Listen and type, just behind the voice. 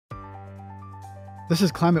This is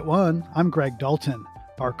Climate One. I'm Greg Dalton.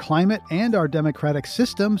 Our climate and our democratic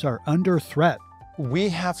systems are under threat. We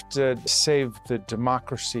have to save the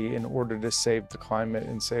democracy in order to save the climate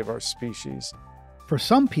and save our species. For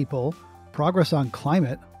some people, progress on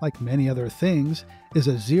climate, like many other things, is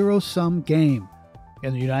a zero-sum game.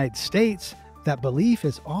 In the United States, that belief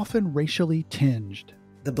is often racially tinged.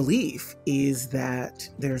 The belief is that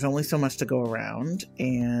there's only so much to go around,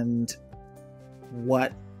 and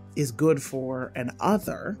what is good for an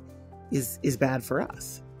other is bad for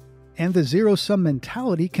us. And the zero-sum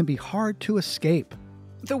mentality can be hard to escape.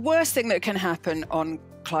 The worst thing that can happen on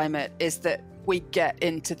climate is that we get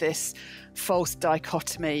into this false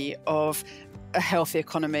dichotomy of a healthy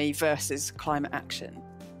economy versus climate action.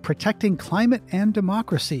 Protecting climate and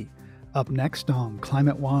democracy. Up next on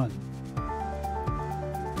Climate One.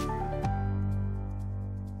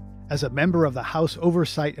 As a member of the House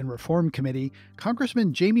Oversight and Reform Committee,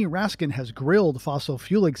 Congressman Jamie Raskin has grilled fossil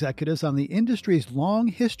fuel executives on the industry's long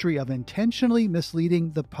history of intentionally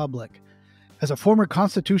misleading the public. As a former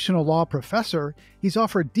constitutional law professor, he's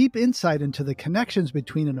offered deep insight into the connections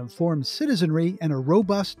between an informed citizenry and a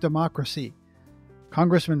robust democracy.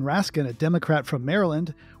 Congressman Raskin, a Democrat from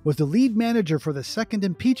Maryland, was the lead manager for the second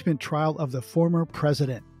impeachment trial of the former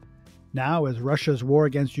president. Now, as Russia's war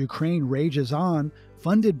against Ukraine rages on,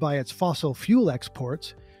 funded by its fossil fuel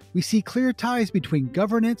exports, we see clear ties between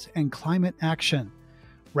governance and climate action.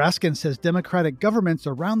 Raskin says democratic governments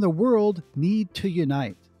around the world need to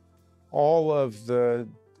unite. All of the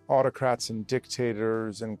autocrats and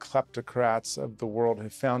dictators and kleptocrats of the world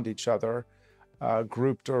have found each other,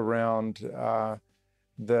 grouped around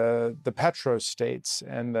the petrostates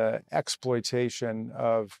and the exploitation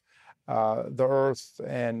of the earth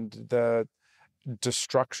and the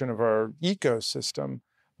destruction of our ecosystem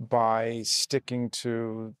by sticking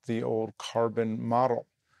to the old carbon model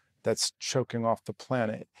that's choking off the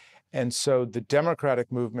planet. And so the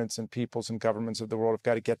democratic movements and peoples and governments of the world have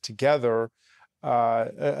got to get together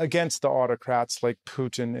against the autocrats like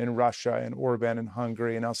Putin in Russia and Orban in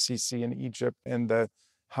Hungary and al-Sisi in Egypt and the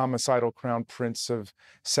homicidal crown prince of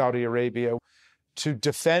Saudi Arabia, to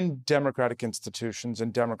defend democratic institutions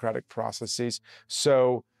and democratic processes.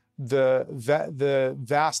 So the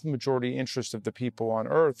vast majority interest of the people on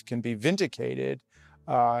earth can be vindicated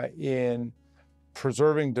in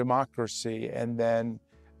preserving democracy and then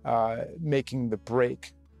making the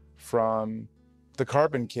break from the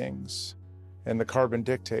carbon kings and the carbon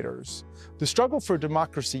dictators. The struggle for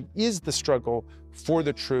democracy is the struggle for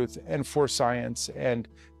the truth and for science and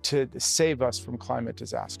to save us from climate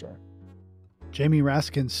disaster. Jamie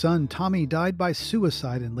Raskin's son, Tommy, died by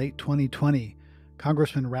suicide in late 2020.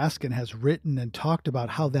 Congressman Raskin has written and talked about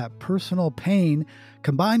how that personal pain,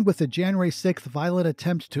 combined with the January 6th violent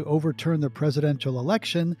attempt to overturn the presidential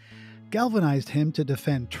election, galvanized him to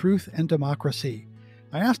defend truth and democracy.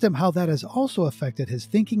 I asked him how that has also affected his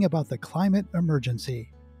thinking about the climate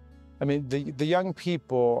emergency. I mean, the young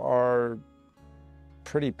people are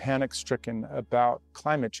pretty panic-stricken about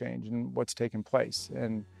climate change and what's taken place.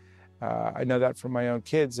 And I know that from my own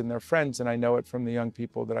kids and their friends, and I know it from the young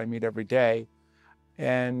people that I meet every day.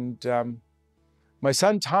 And my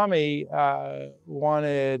son, Tommy,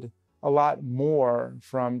 wanted a lot more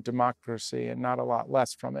from democracy and not a lot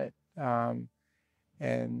less from it, and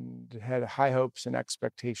had high hopes and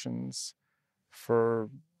expectations for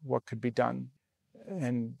what could be done.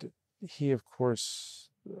 And he, of course,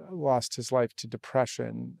 lost his life to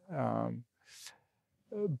depression.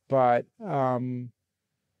 But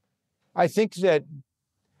I think that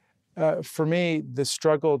for me, the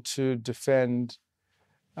struggle to defend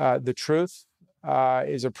the truth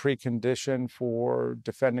is a precondition for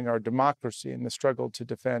defending our democracy, and the struggle to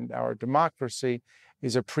defend our democracy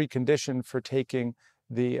is a precondition for taking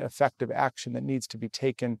the effective action that needs to be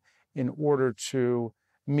taken in order to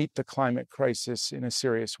meet the climate crisis in a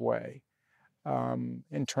serious way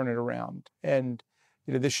and turn it around. And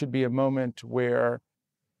this should be a moment where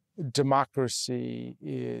democracy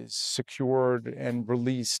is secured and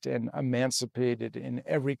released and emancipated in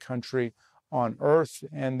every country on earth,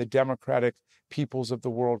 and the democratic peoples of the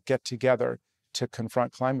world get together to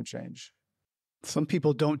confront climate change. Some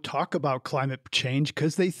people don't talk about climate change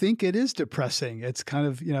because they think it is depressing. It's kind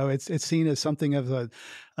of, it's seen as something of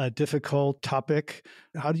a difficult topic.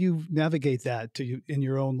 How do you navigate that in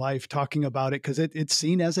your own life, talking about it? Because it's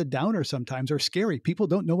seen as a downer sometimes or scary. People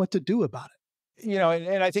don't know what to do about it.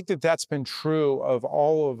 And I think that that's been true of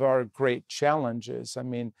all of our great challenges. I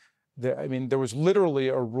mean, there was literally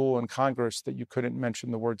a rule in Congress that you couldn't mention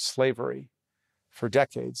the word slavery for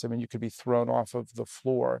decades. I mean, you could be thrown off of the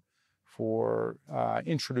floor for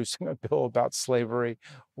introducing a bill about slavery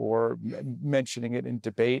or mentioning it in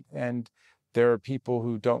debate. And there are people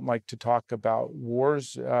who don't like to talk about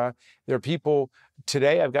wars. There are people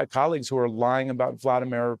today, I've got colleagues who are lying about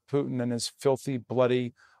Vladimir Putin and his filthy,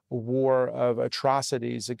 bloody war of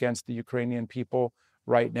atrocities against the Ukrainian people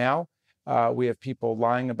right now. We have people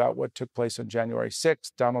lying about what took place on January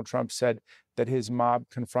 6th. Donald Trump said that his mob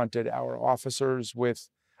confronted our officers with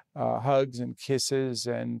hugs and kisses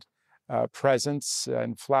and presents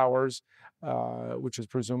and flowers, which is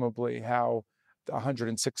presumably how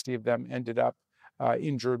 160 of them ended up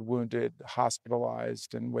injured, wounded,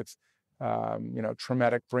 hospitalized, and with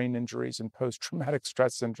traumatic brain injuries and post-traumatic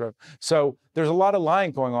stress syndrome. So there's a lot of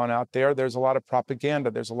lying going on out there. There's a lot of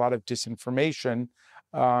propaganda. There's a lot of disinformation.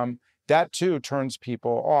 That too turns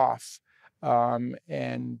people off. I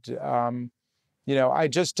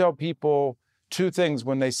just tell people two things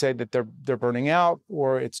when they say that they're burning out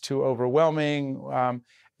or it's too overwhelming.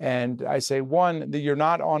 And I say, one, that you're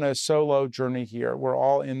not on a solo journey here. We're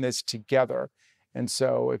all in this together. And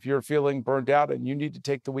so if you're feeling burned out and you need to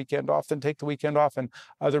take the weekend off, then take the weekend off, and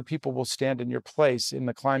other people will stand in your place in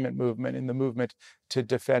the climate movement, in the movement to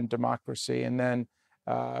defend democracy. And then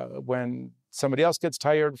when somebody else gets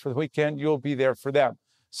tired for the weekend, you'll be there for them.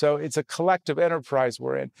 So it's a collective enterprise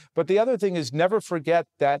we're in. But the other thing is, never forget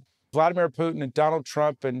that Vladimir Putin and Donald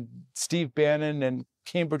Trump and Steve Bannon and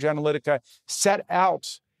Cambridge Analytica set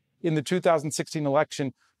out in the 2016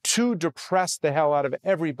 election to depress the hell out of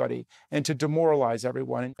everybody and to demoralize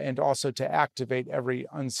everyone, and also to activate every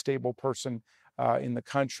unstable person in the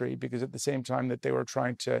country, because at the same time that they were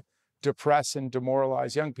trying to depress and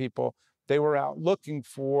demoralize young people, they were out looking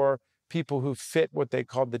for people who fit what they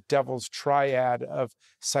called the devil's triad of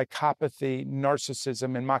psychopathy,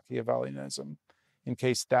 narcissism, and Machiavellianism. In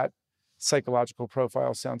case that psychological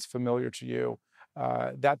profile sounds familiar to you,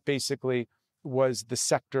 that basically was the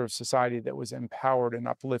sector of society that was empowered and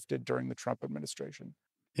uplifted during the Trump administration.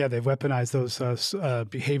 Yeah, they've weaponized those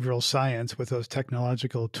behavioral science with those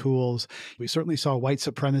technological tools. We certainly saw white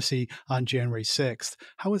supremacy on January 6th.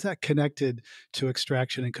 How is that connected to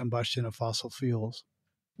extraction and combustion of fossil fuels?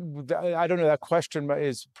 I don't know. That question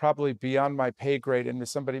is probably beyond my pay grade, and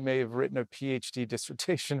somebody may have written a PhD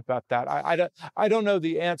dissertation about that. I don't know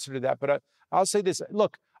the answer to that, but I'll say this.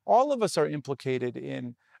 Look, all of us are implicated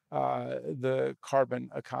in the carbon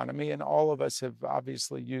economy, and all of us have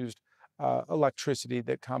obviously used electricity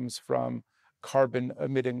that comes from carbon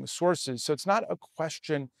emitting sources. So it's not a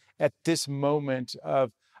question at this moment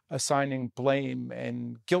of assigning blame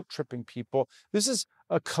and guilt tripping people. This is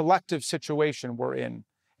a collective situation we're in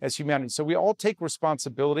as humanity. So we all take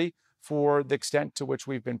responsibility for the extent to which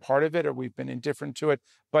we've been part of it or we've been indifferent to it.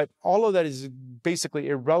 But all of that is basically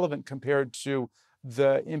irrelevant compared to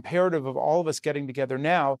the imperative of all of us getting together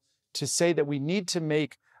now to say that we need to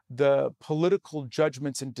make the political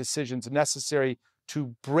judgments and decisions necessary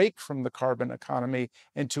to break from the carbon economy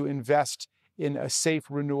and to invest in a safe,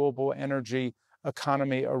 renewable energy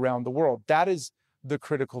economy around the world. That is the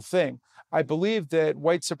critical thing. I believe that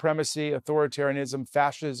white supremacy, authoritarianism,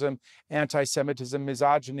 fascism, anti-Semitism,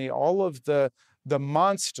 misogyny, all of the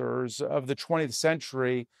monsters of the 20th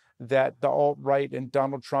century that the alt-right and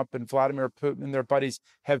Donald Trump and Vladimir Putin and their buddies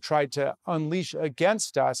have tried to unleash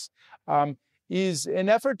against us is an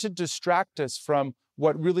effort to distract us from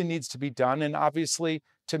what really needs to be done, and obviously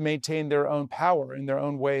to maintain their own power and their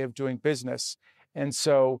own way of doing business. And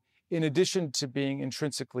so in addition to being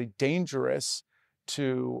intrinsically dangerous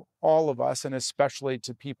to all of us, and especially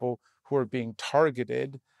to people who are being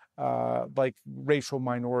targeted, like racial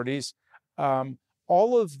minorities,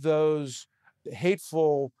 all of those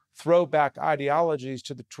hateful throwback ideologies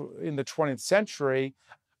in the 20th century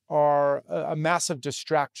are a massive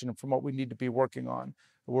distraction from what we need to be working on.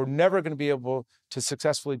 We're never going to be able to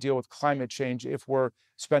successfully deal with climate change if we're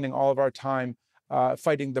spending all of our time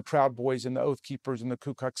fighting the Proud Boys and the Oath Keepers and the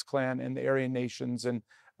Ku Klux Klan and the Aryan Nations and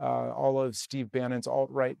all of Steve Bannon's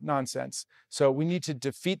alt-right nonsense. So we need to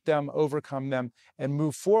defeat them, overcome them, and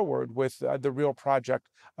move forward with the real project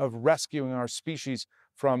of rescuing our species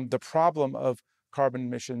from the problem of carbon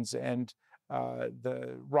emissions and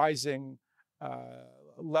the rising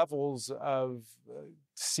levels of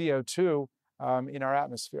CO2 in our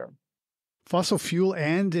atmosphere. Fossil fuel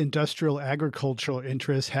and industrial agricultural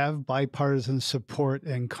interests have bipartisan support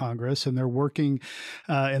in Congress, and they're working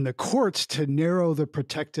in the courts to narrow the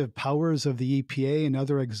protective powers of the EPA and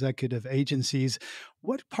other executive agencies.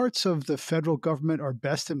 What parts of the federal government are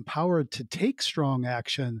best empowered to take strong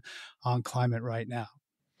action on climate right now?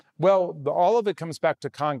 Well, all of it comes back to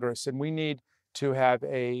Congress, and we need to have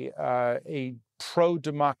a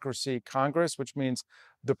pro-democracy Congress, which means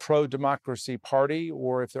the pro-democracy party,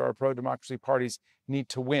 or if there are pro-democracy parties, need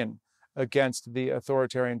to win against the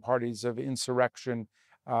authoritarian parties of insurrection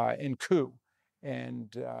and coup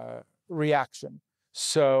and reaction.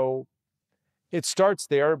 So it starts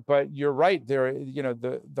there, but you're right. There,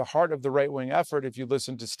 the heart of the right-wing effort, if you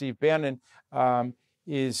listen to Steve Bannon,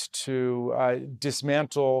 is to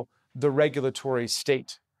dismantle the regulatory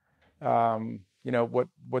state.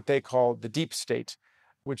 What they call the deep state,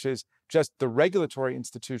 which is just the regulatory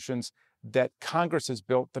institutions that Congress has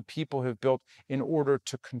built, the people have built in order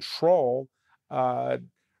to control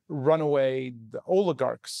runaway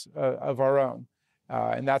oligarchs of our own.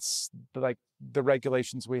 And that's like the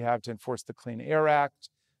regulations we have to enforce the Clean Air Act,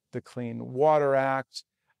 the Clean Water Act,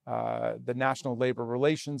 the National Labor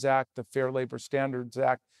Relations Act, the Fair Labor Standards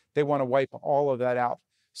Act. They want to wipe all of that out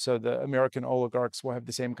so the American oligarchs will have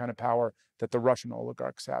the same kind of power that the Russian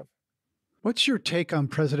oligarchs have. What's your take on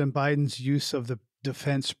President Biden's use of the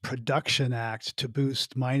Defense Production Act to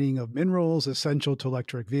boost mining of minerals essential to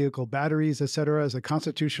electric vehicle batteries, et cetera? As a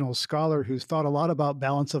constitutional scholar who's thought a lot about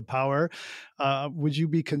balance of power, would you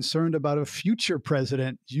be concerned about a future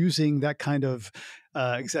president using that kind of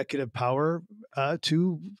executive power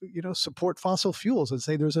to, support fossil fuels and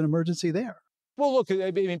say there's an emergency there? Well, look,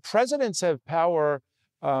 I mean, presidents have power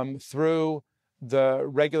through the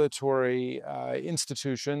regulatory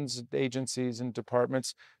institutions, agencies, and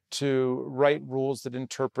departments to write rules that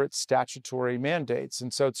interpret statutory mandates.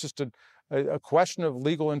 And so it's just a question of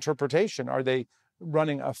legal interpretation. Are they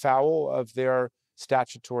running afoul of their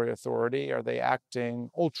statutory authority? Are they acting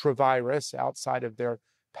ultra vires outside of their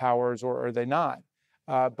powers, or are they not?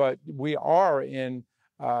 But we are in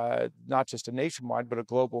not just a nationwide, but a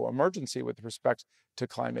global emergency with respect to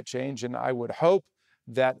climate change. And I would hope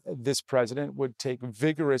that this president would take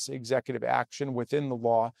vigorous executive action within the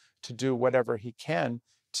law to do whatever he can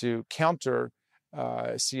to counter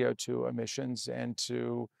CO2 emissions and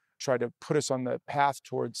to try to put us on the path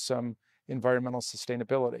towards some environmental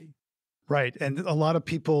sustainability. Right. And a lot of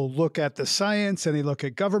people look at the science and they look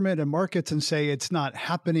at government and markets and say it's not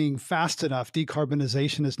happening fast enough.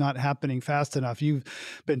 Decarbonization is not happening fast enough. You've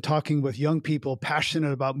been talking with young people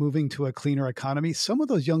passionate about moving to a cleaner economy. Some of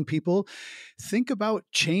those young people think about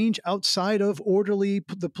change outside of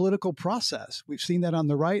the political process. We've seen that on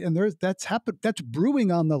the right, and that's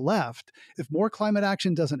brewing on the left. If more climate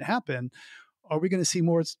action doesn't happen, are we going to see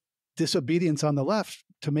more disobedience on the left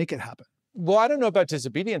to make it happen? Well, I don't know about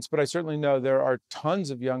disobedience, but I certainly know there are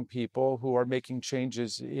tons of young people who are making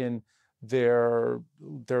changes in their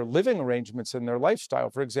living arrangements and their lifestyle.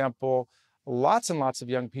 For example, lots and lots of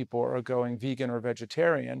young people are going vegan or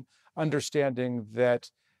vegetarian, understanding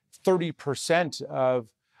that 30% of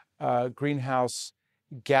greenhouse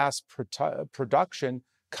gas production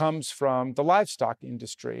comes from the livestock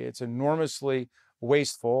industry. It's enormously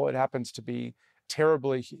wasteful. It happens to be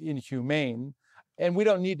terribly inhumane. And we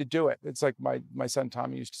don't need to do it. It's like my son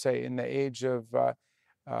Tommy used to say, in the age of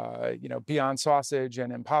Beyond Sausage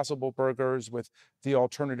and Impossible Burgers with the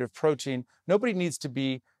alternative protein, nobody needs to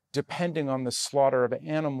be depending on the slaughter of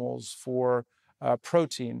animals for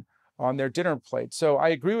protein on their dinner plate. So I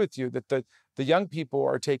agree with you that the young people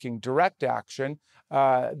are taking direct action.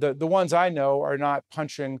 The ones I know are not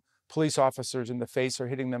punching police officers in the face or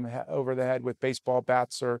hitting them over the head with baseball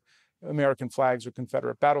bats or American flags or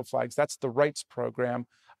Confederate battle flags. That's the rights program.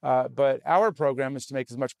 But our program is to make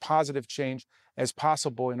as much positive change as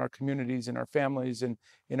possible in our communities, in our families, and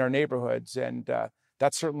in our neighborhoods. And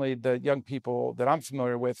that's certainly the young people that I'm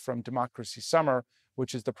familiar with from Democracy Summer,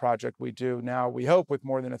 which is the project we do now. We hope with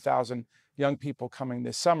more than 1,000 young people coming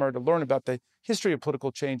this summer to learn about the history of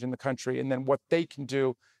political change in the country and then what they can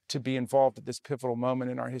do to be involved at this pivotal moment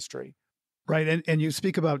in our history. Right. And you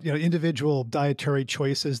speak about, individual dietary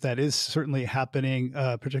choices. That is certainly happening,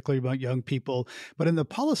 particularly among young people. But in the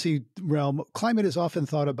policy realm, climate is often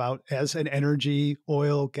thought about as an energy,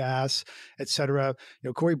 oil, gas, et cetera.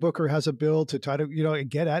 Cory Booker has a bill to try to,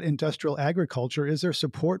 get at industrial agriculture. Is there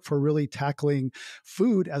support for really tackling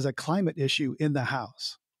food as a climate issue in the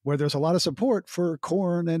House, where there's a lot of support for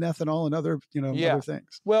corn and ethanol and other, other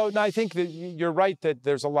things? Well, no, I think that you're right that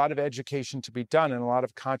there's a lot of education to be done and a lot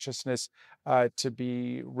of consciousness to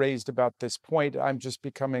be raised about this point. I'm just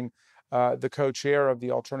becoming the co-chair of the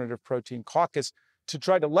Alternative Protein Caucus to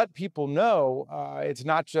try to let people know it's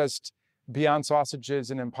not just Beyond Sausages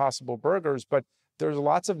and Impossible Burgers, but there's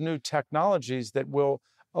lots of new technologies that will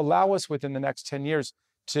allow us within the next 10 years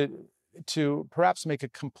to perhaps make a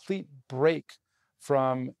complete break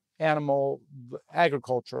from animal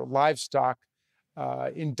agriculture, livestock,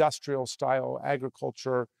 industrial style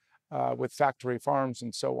agriculture with factory farms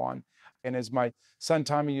and so on. And as my son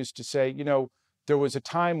Tommy used to say, there was a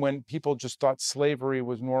time when people just thought slavery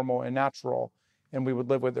was normal and natural, and we would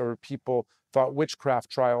live with it, or people thought witchcraft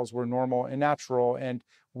trials were normal and natural, and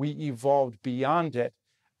we evolved beyond it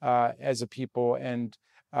as a people, and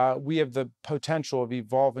we have the potential of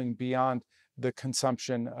evolving beyond the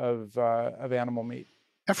consumption of animal meat.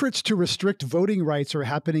 Efforts to restrict voting rights are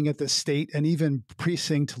happening at the state and even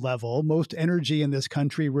precinct level. Most energy in this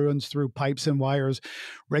country runs through pipes and wires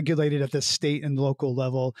regulated at the state and local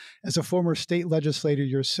level. As a former state legislator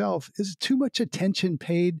yourself, is too much attention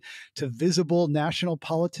paid to visible national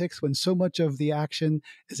politics when so much of the action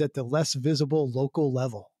is at the less visible local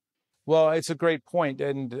level? Well, it's a great point.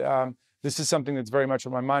 And this is something that's very much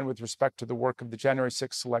on my mind with respect to the work of the January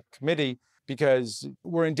 6th Select Committee, because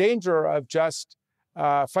we're in danger of just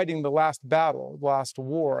fighting the last battle, the last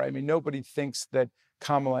war. I mean, nobody thinks that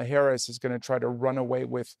Kamala Harris is going to try to run away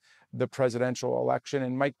with the presidential election,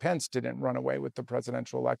 and Mike Pence didn't run away with the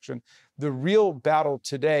presidential election. The real battle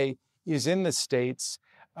today is in the states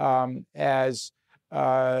as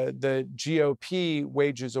the GOP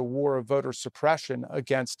wages a war of voter suppression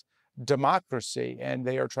against democracy, and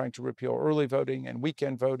they are trying to repeal early voting and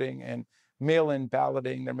weekend voting and mail-in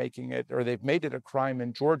balloting. They've made it a crime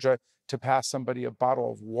in Georgia to pass somebody a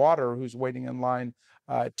bottle of water who's waiting in line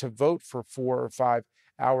to vote for 4 or 5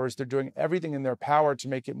 hours. They're doing everything in their power to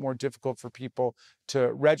make it more difficult for people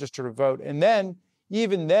to register to vote. And then,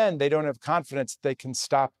 even then, they don't have confidence that they can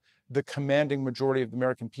stop the commanding majority of the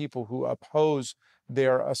American people who oppose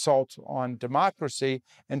their assault on democracy.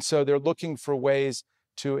 And so they're looking for ways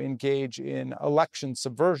to engage in election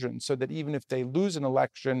subversion so that even if they lose an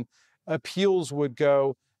election, appeals would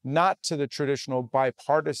go not to the traditional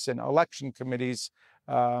bipartisan election committees,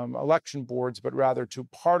 election boards, but rather to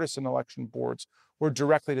partisan election boards, or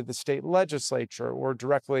directly to the state legislature, or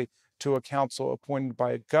directly to a council appointed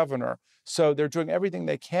by a governor. So they're doing everything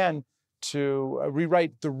they can to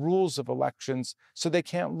rewrite the rules of elections so they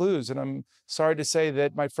can't lose. And I'm sorry to say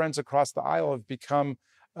that my friends across the aisle have become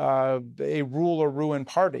a rule or ruin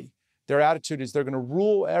party. Their attitude is they're going to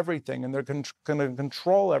rule everything and they're going to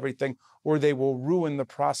control everything, or they will ruin the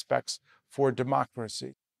prospects for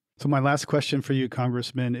democracy. So my last question for you,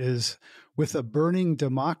 Congressman, is with a burning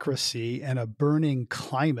democracy and a burning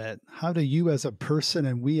climate, how do you as a person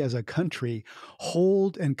and we as a country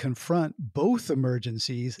hold and confront both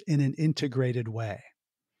emergencies in an integrated way?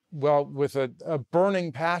 Well, with a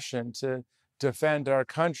burning passion to defend our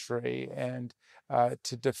country and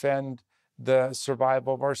to defend the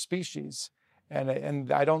survival of our species.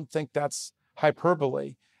 And I don't think that's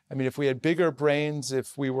hyperbole. I mean, if we had bigger brains,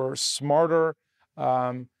 if we were smarter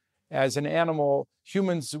as an animal,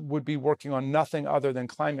 humans would be working on nothing other than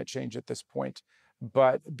climate change at this point.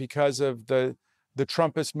 But because of the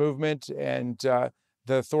Trumpist movement and the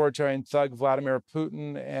authoritarian thug Vladimir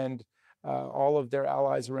Putin and all of their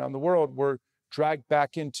allies around the world, we're dragged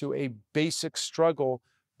back into a basic struggle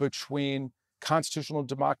between constitutional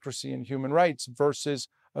democracy and human rights versus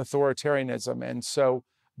authoritarianism. And so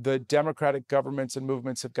the democratic governments and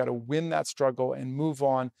movements have got to win that struggle and move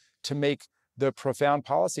on to make the profound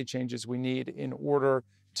policy changes we need in order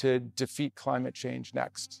to defeat climate change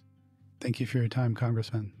next. Thank you for your time,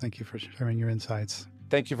 Congressman. Thank you for sharing your insights.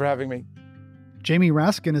 Thank you for having me. Jamie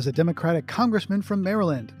Raskin is a Democratic congressman from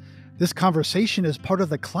Maryland. This conversation is part of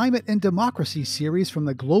the Climate and Democracy series from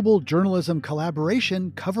the Global Journalism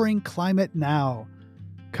Collaboration covering Climate Now.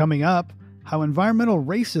 Coming up, how environmental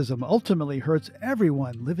racism ultimately hurts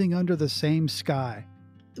everyone living under the same sky.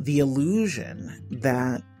 The illusion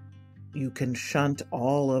that you can shunt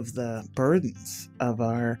all of the burdens of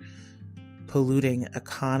our polluting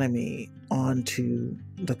economy onto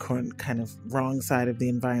the kind of wrong side of the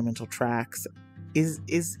environmental tracks is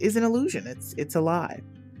an illusion. It's a lie.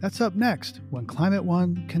 That's up next when Climate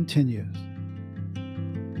One continues.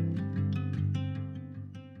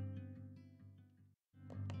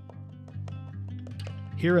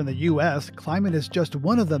 Here in the U.S., climate is just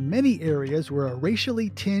one of the many areas where a racially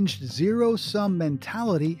tinged zero-sum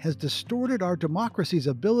mentality has distorted our democracy's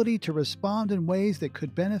ability to respond in ways that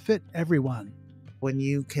could benefit everyone. When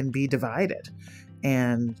you can be divided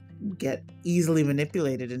and get easily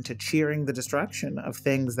manipulated into cheering the destruction of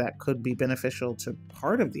things that could be beneficial to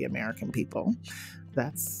part of the American people,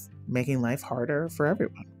 that's making life harder for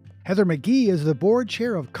everyone. Heather McGhee is the board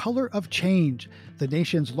chair of Color of Change, the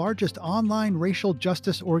nation's largest online racial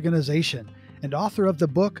justice organization, and author of the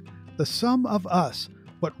book, The Sum of Us,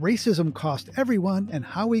 What Racism Cost Everyone and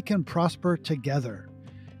How We Can Prosper Together.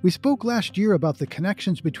 We spoke last year about the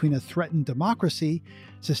connections between a threatened democracy,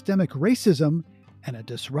 systemic racism, and a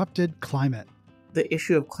disrupted climate. The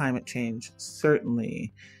issue of climate change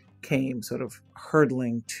certainly came sort of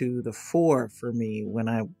hurtling to the fore for me when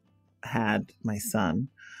I had my son.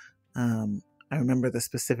 I remember the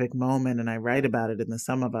specific moment, and I write about it in The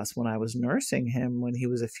Sum of Us, when I was nursing him when he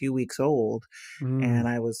was a few weeks old, and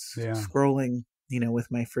I was scrolling, with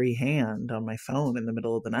my free hand on my phone in the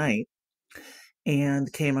middle of the night,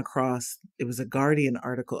 and came across, it was a Guardian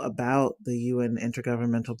article about the UN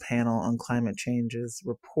Intergovernmental Panel on Climate Change's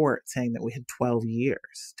report saying that we had 12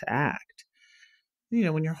 years to act.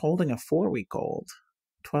 When you're holding a 4-week-old,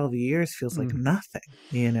 12 years feels like nothing,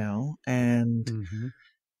 and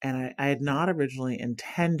I had not originally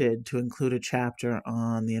intended to include a chapter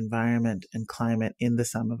on the environment and climate in The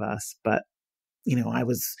Sum of Us, but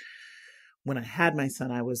when I had my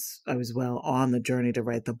son, I was well on the journey to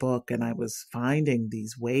write the book, and I was finding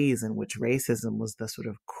these ways in which racism was the sort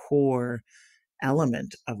of core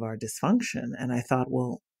element of our dysfunction. And I thought,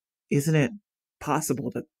 well, isn't it possible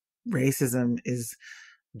that racism is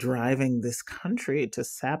driving this country to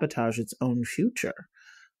sabotage its own future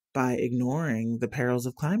by ignoring the perils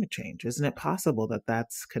of climate change? Isn't it possible that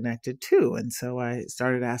that's connected too? And so I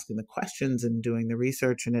started asking the questions and doing the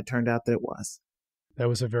research, and it turned out that it was. That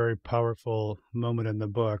was a very powerful moment in the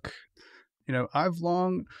book. I've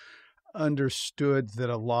long understood that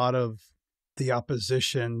a lot of the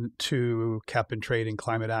opposition to cap and trade and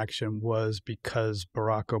climate action was because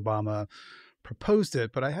Barack Obama proposed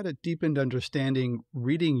it, but I had a deepened understanding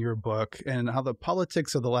reading your book and how the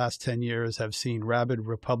politics of the last 10 years have seen rabid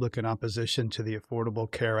Republican opposition to the Affordable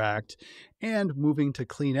Care Act and moving to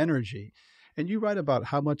clean energy. And you write about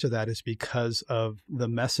how much of that is because of the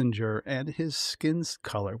messenger and his skin's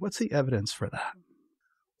color. What's the evidence for that?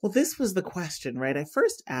 Well, this was the question, right? I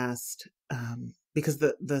first asked, because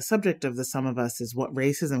the subject of The Sum of Us is what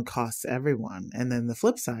racism costs everyone. And then the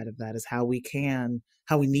flip side of that is how we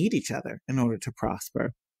need each other in order to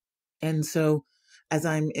prosper. And so as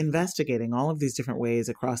I'm investigating all of these different ways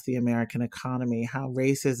across the American economy, how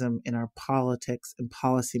racism in our politics and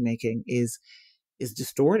policymaking is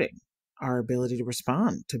distorting our ability to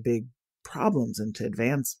respond to big problems and to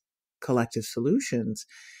advance collective solutions,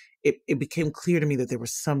 it became clear to me that there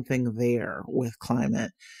was something there with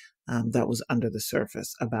climate that was under the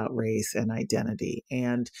surface about race and identity.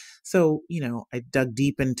 And so, I dug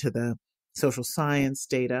deep into the social science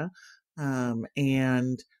data,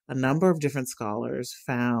 and a number of different scholars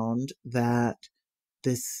found that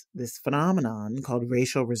this phenomenon called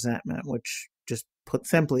racial resentment, which just put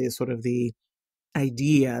simply is sort of the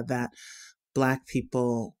idea that Black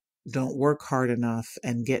people don't work hard enough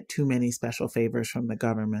and get too many special favors from the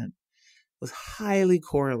government, was highly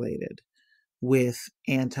correlated with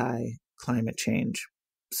anti-climate change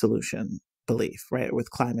solution belief, right?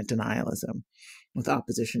 With climate denialism, with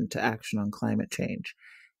opposition to action on climate change.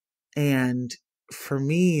 And for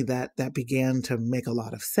me, that began to make a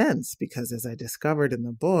lot of sense, because as I discovered in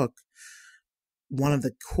the book, one of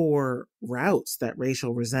the core routes that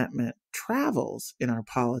racial resentment travels in our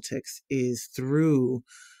politics is through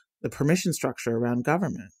the permission structure around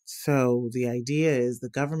government. So the idea is the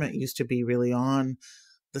government used to be really on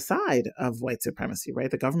the side of white supremacy,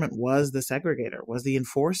 right? The government was the segregator, was the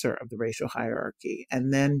enforcer of the racial hierarchy.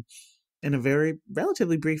 And then in a very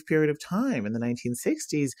relatively brief period of time in the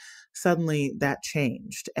 1960s, suddenly that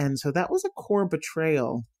changed. And so that was a core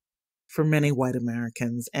betrayal for many white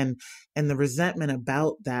Americans. And the resentment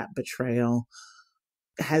about that betrayal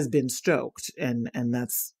has been stoked. And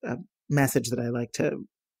that's a message that I like to,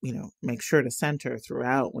 make sure to center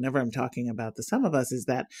throughout whenever I'm talking about The Sum of Us, is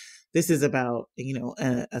that this is about,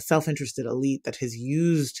 a self-interested elite that has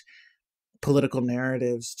used political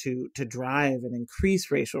narratives to drive and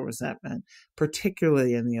increase racial resentment,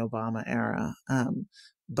 particularly in the Obama era.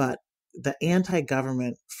 But the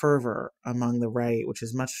anti-government fervor among the right, which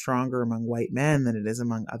is much stronger among white men than it is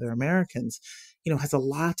among other Americans, has a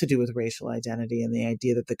lot to do with racial identity and the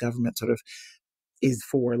idea that the government sort of is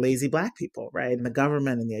for lazy Black people, right? And the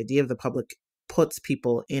government and the idea of the public puts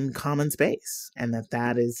people in common space, and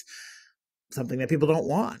that is something that people don't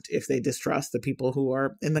want if they distrust the people who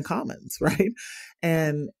are in the commons, right?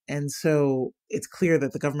 And so it's clear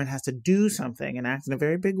that the government has to do something and act in a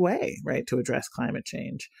very big way, right, to address climate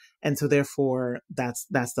change. And so therefore, that's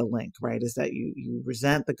the link, right, is that you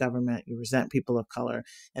resent the government, you resent people of color.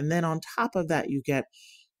 And then on top of that, you get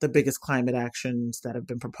the biggest climate actions that have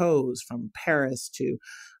been proposed, from Paris to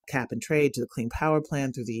cap and trade to the Clean Power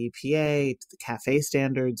Plan through the EPA to the CAFE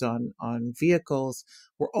standards on vehicles,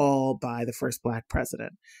 were all by the first Black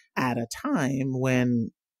president at a time when,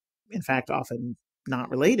 in fact, often not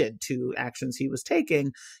related to actions he was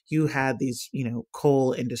taking, you had these,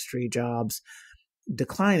 coal industry jobs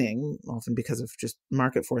declining, often because of just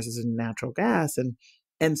market forces in natural gas. And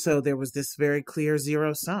And so there was this very clear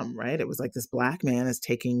zero sum, right? It was like this black man is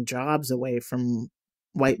taking jobs away from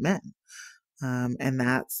white men. And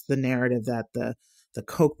that's the narrative that the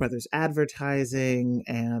Koch brothers advertising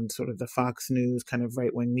and sort of the Fox News kind of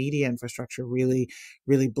right-wing media infrastructure really,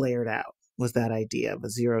 really blared out, was that idea of a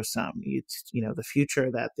zero sum. The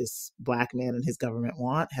future that this black man and his government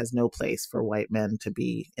want has no place for white men to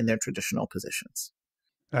be in their traditional positions.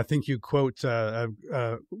 I think you quote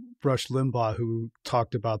Rush Limbaugh, who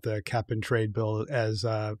talked about the cap and trade bill as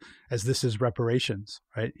this is reparations,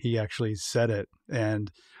 right? He actually said it. And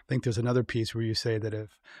I think there's another piece where you say that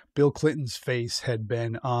if Bill Clinton's face had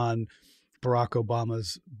been on Barack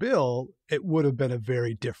Obama's bill, it would have been a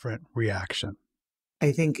very different reaction.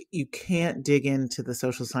 I think you can't dig into the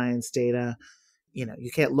social science data.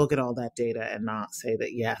 You can't look at all that data and not say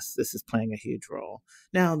that, yes, this is playing a huge role.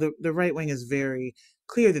 Now, the right wing is very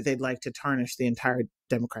clear that they'd like to tarnish the entire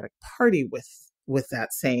Democratic Party with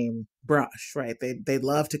that same brush, right? They'd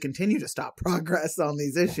love to continue to stop progress on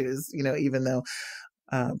these issues, even though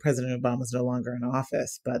President Obama is no longer in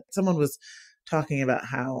office. But someone was talking about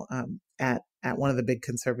how at one of the big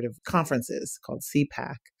conservative conferences called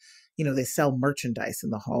CPAC, they sell merchandise in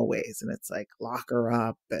the hallways, and it's like lock her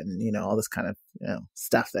up and, all this kind of,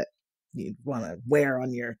 stuff that you'd want to wear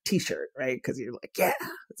on your t-shirt, right? Because you're like, yeah,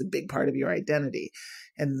 it's a big part of your identity.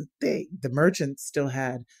 And the merchants still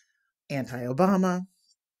had anti-Obama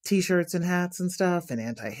t-shirts and hats and stuff, and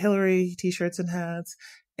anti-Hillary t-shirts and hats,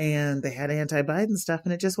 and they had anti-Biden stuff,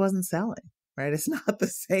 and it just wasn't selling. Right? It's not the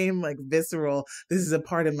same like visceral, this is a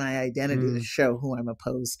part of my identity to show who I'm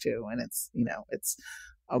opposed to. And it's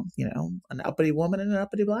an uppity woman and an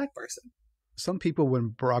uppity black person. Some people,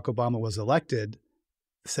 when Barack Obama was elected,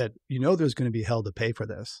 said, there's going to be hell to pay for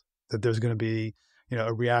this, that there's going to be,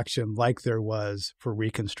 a reaction like there was for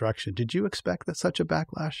Reconstruction. Did you expect that such a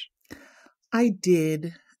backlash? I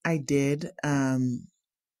did. I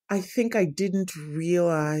think I didn't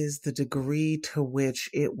realize the degree to which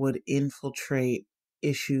it would infiltrate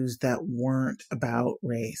issues that weren't about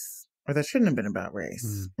race, or that shouldn't have been about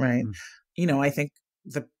race, right? I think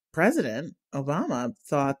the president, Obama,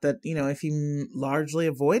 thought that, if he largely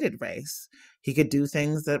avoided race, he could do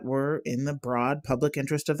things that were in the broad public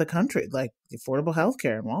interest of the country, like affordable health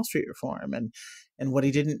care and Wall Street reform. And what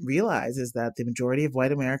he didn't realize is that the majority of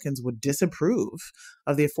white Americans would disapprove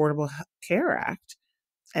of the Affordable Care Act,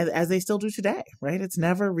 as they still do today, right? It's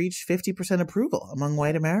never reached 50% approval among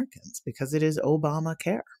white Americans because it is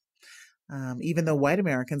Obamacare, even though white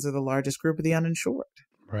Americans are the largest group of the uninsured.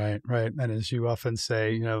 Right. And as you often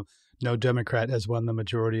say, no Democrat has won the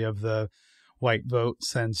majority of the white vote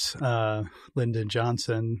since Lyndon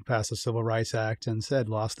Johnson passed the Civil Rights Act and said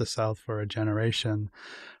lost the South for a generation.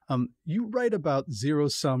 You write about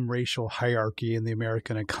zero-sum racial hierarchy in the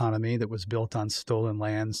American economy that was built on stolen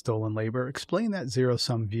land, stolen labor. Explain that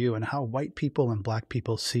zero-sum view and how white people and black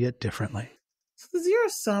people see it differently. So the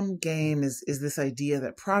zero-sum game is this idea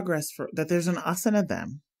that that there's an us and a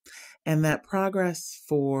them, and that progress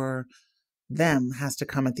for them has to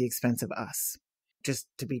come at the expense of us. Just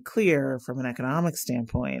to be clear, from an economic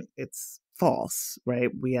standpoint, it's false, right?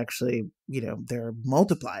 We actually, there are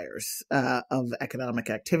multipliers of economic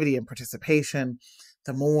activity and participation.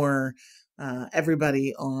 The more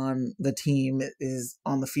everybody on the team is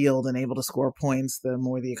on the field and able to score points, the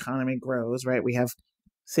more the economy grows, right? We have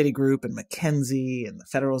Citigroup and McKinsey and the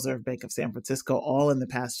Federal Reserve Bank of San Francisco all in the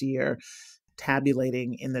past year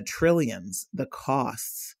tabulating in the trillions the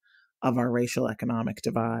costs of our racial economic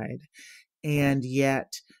divide. And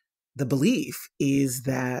yet the belief is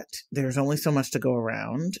that there's only so much to go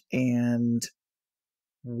around, and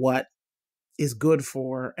what is good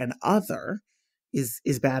for an other is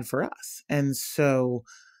bad for us. And so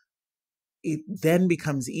it then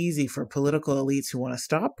becomes easy for political elites who want to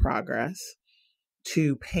stop progress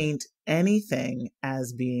to paint anything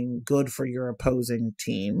as being good for your opposing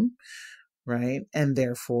team, right? And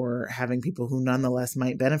therefore having people who nonetheless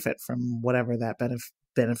might benefit from whatever that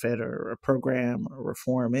benefit or a program or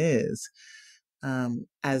reform is,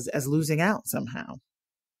 as losing out somehow.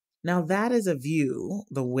 Now, that is a view,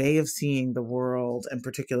 the way of seeing the world, and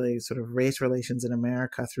particularly sort of race relations in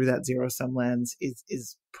America through that zero-sum lens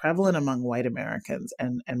is prevalent among white Americans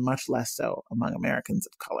and much less so among Americans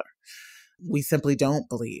of color. We simply don't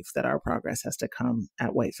believe that our progress has to come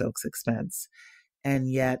at white folks' expense.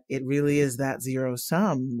 And yet it really is that zero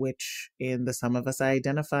sum, which in the sum of us I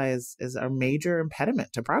identify as our major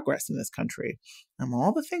impediment to progress in this country.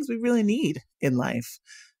 All the things we really need in life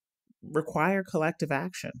require collective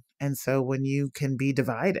action. And so when you can be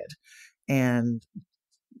divided and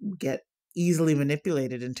get easily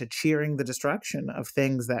manipulated into cheering the destruction of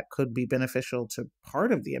things that could be beneficial to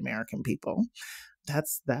part of the American people,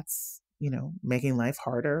 that's making life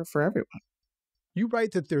harder for everyone. You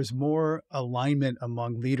write that there's more alignment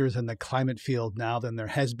among leaders in the climate field now than there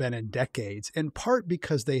has been in decades, in part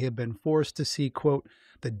because they have been forced to see, quote,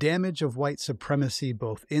 the damage of white supremacy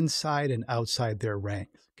both inside and outside their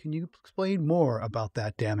ranks. Can you explain more about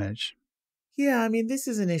that damage? Yeah, I mean, this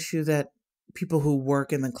is an issue that people who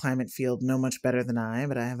work in the climate field know much better than I,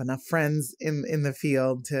 but I have enough friends in the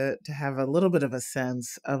field to have a little bit of a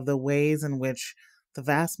sense of the ways in which the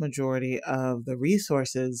vast majority of the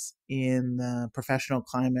resources in the professional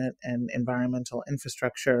climate and environmental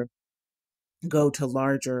infrastructure go to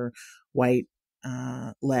larger white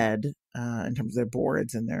led in terms of their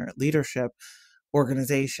boards and their leadership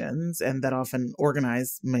organizations, and that often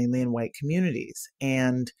organize mainly in white communities.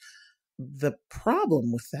 And the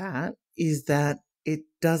problem with that is that it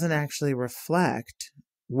doesn't actually reflect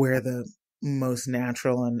where the most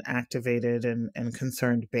natural and activated and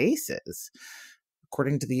concerned base is.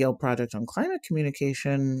 According to the Yale Project on Climate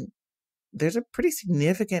Communication, there's a pretty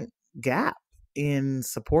significant gap in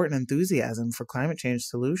support and enthusiasm for climate change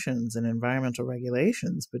solutions and environmental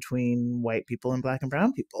regulations between white people and Black and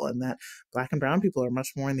brown people, and that Black and brown people are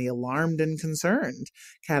much more in the alarmed and concerned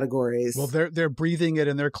categories. Well, they're breathing it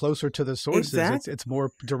and they're closer to the sources. Exactly. It's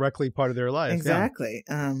more directly part of their life. Exactly.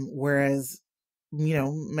 Yeah. Whereas,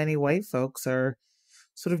 many white folks are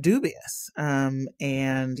sort of dubious. And,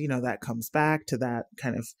 that comes back to that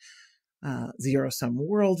kind of zero-sum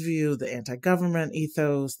worldview, the anti-government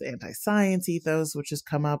ethos, the anti-science ethos, which has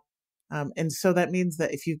come up. And so that means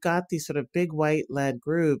that if you've got these sort of big white-led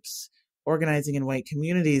groups organizing in white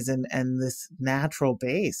communities and this natural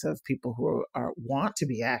base of people who want to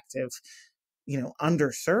be active,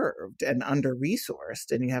 underserved and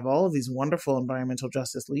under-resourced, and you have all of these wonderful environmental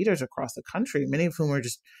justice leaders across the country, many of whom are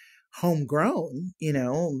just homegrown,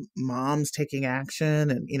 moms taking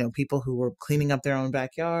action and, people who were cleaning up their own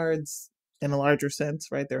backyards in a larger sense,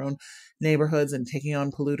 right? Their own neighborhoods and taking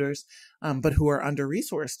on polluters, but who are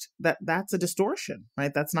under-resourced. That's a distortion,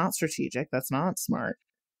 right? That's not strategic. That's not smart.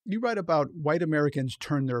 You write about white Americans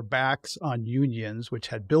turned their backs on unions, which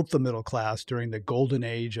had built the middle class during the golden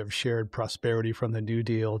age of shared prosperity from the New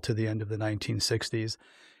Deal to the end of the 1960s.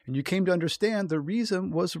 And you came to understand the reason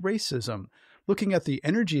was racism. Looking at the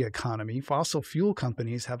energy economy, fossil fuel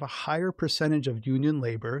companies have a higher percentage of union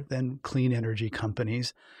labor than clean energy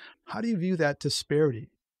companies. How do you view that disparity?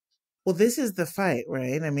 Well, this is the fight,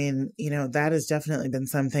 right? I mean, that has definitely been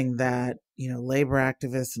something that, labor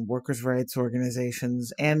activists and workers' rights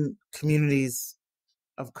organizations and communities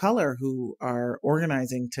of color who are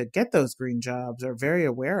organizing to get those green jobs are very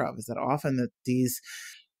aware of, is that often that these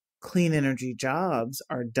clean energy jobs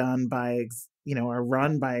are done by, are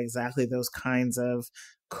run by exactly those kinds of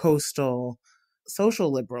coastal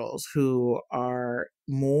social liberals who are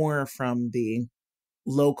more from the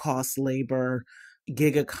low-cost labor,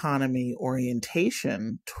 gig economy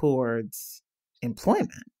orientation towards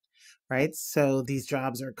employment, right? So these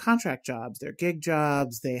jobs are contract jobs, they're gig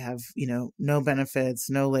jobs, they have, no benefits,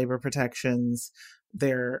 no labor protections.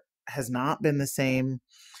 There has not been the same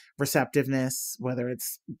receptiveness, whether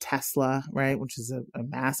it's Tesla, right, which is a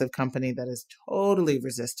massive company that has totally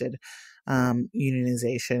resisted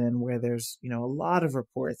unionization, and where there's a lot of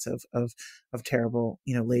reports of terrible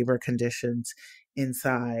labor conditions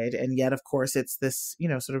inside, and yet of course it's this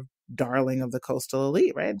sort of darling of the coastal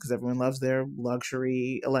elite, right? Because everyone loves their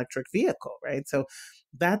luxury electric vehicle, right? So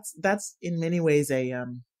that's in many ways a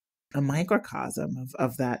microcosm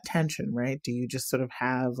of that tension, right? Do you just sort of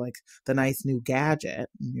have like the nice new gadget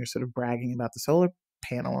and you're sort of bragging about the solar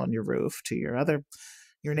panel on your roof to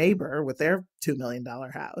your neighbor with their $2 million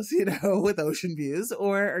house, with ocean views?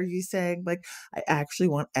 Or are you saying like, I actually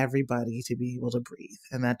want everybody to be able to breathe?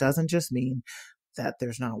 And that doesn't just mean that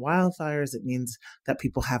there's not wildfires. It means that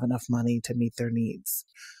people have enough money to meet their needs.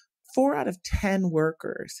 4 out of 10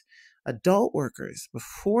 workers, adult workers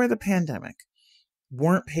before the pandemic,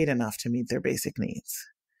 weren't paid enough to meet their basic needs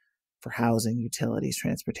for housing, utilities,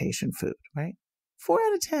 transportation, food, right? 4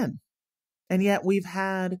 out of 10. And yet we've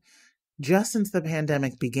had, just since the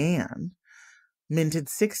pandemic began, minted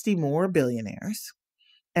 60 more billionaires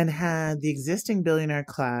and had the existing billionaire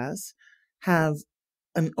class have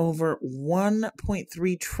an over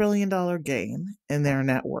 $1.3 trillion gain in their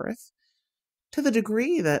net worth, to the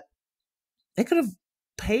degree that they could have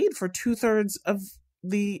paid for 2/3 of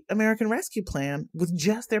the American Rescue Plan with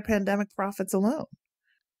just their pandemic profits alone.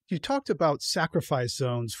 You talked about sacrifice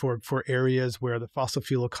zones for areas where the fossil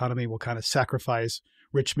fuel economy will kind of sacrifice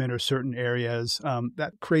Richmond or certain areas,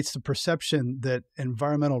 that creates the perception that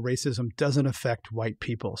environmental racism doesn't affect white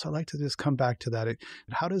people. So I'd like to just come back to that.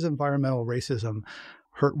 How does environmental racism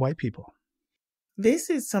hurt white people? This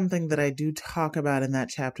is something that I do talk about in that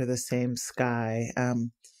chapter, The Same Sky,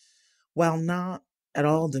 while not at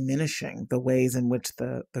all diminishing the ways in which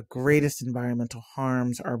the greatest environmental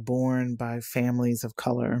harms are borne by families of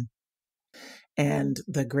color and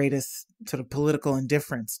the greatest sort of political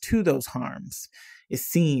indifference to those harms is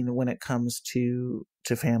seen when it comes to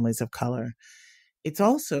families of color. It's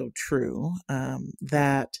also true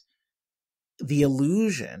that the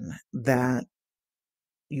illusion that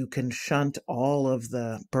you can shunt all of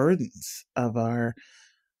the burdens of our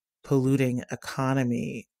polluting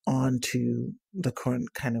economy onto the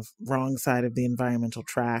kind of wrong side of the environmental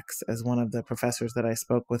tracks, as one of the professors that I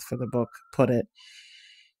spoke with for the book put it,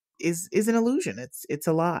 is an illusion. It's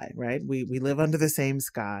a lie, right? We live under the same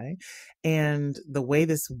sky. And the way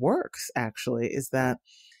this works actually is that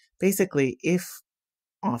basically if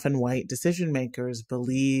often white decision makers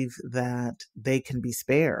believe that they can be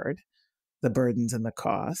spared the burdens and the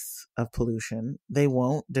costs of pollution, they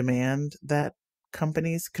won't demand that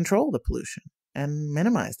companies control the pollution and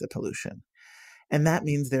minimize the pollution. And that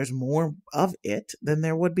means there's more of it than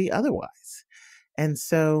there would be otherwise. And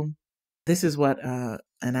so this is what an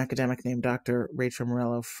academic named Dr. Rachel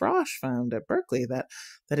Morello-Frosch found at Berkeley, that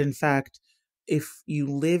in fact, if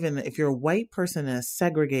you're a white person in a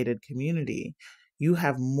segregated community, you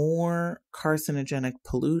have more carcinogenic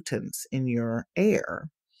pollutants in your air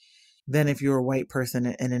than if you're a white person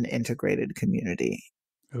in an integrated community.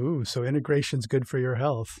 Ooh, so integration's good for your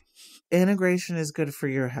health. Integration is good for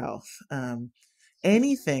your health.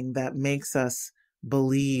 Anything that makes us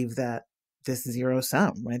believe that this is zero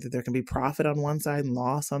sum, right? That there can be profit on one side and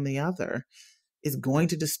loss on the other is going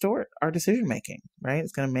to distort our decision making, right?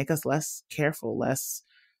 It's going to make us less careful, less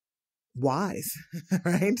wise,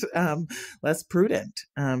 right? Less prudent,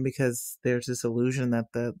 because there's this illusion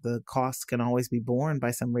that the costs can always be borne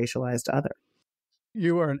by some racialized other.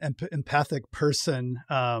 You are an empathic person.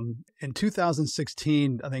 In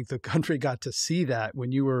 2016, I think the country got to see that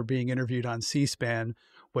when you were being interviewed on C-SPAN,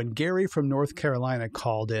 when Gary from North Carolina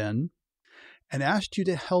called in and asked you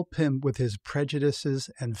to help him with his prejudices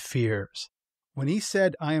and fears. When he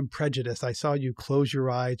said, "I am prejudiced," I saw you close your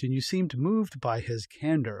eyes and you seemed moved by his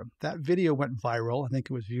candor. That video went viral. I think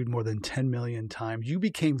it was viewed more than 10 million times. You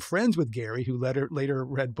became friends with Gary, who later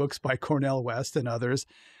read books by Cornel West and others.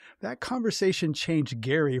 That conversation changed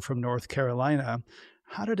Gary from North Carolina.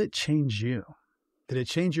 How did it change you? Did it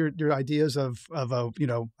change your ideas of a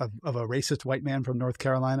racist white man from North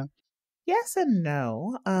Carolina? Yes and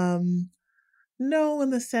no. No, in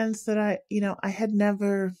the sense that I had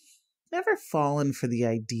never fallen for the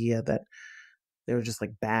idea that there were just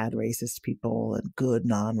like bad racist people and good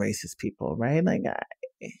non-racist people, right? Like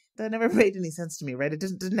that never made any sense to me, right? It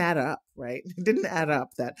didn't add up, right? It didn't add up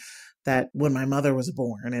that when my mother was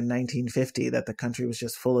born in 1950, that the country was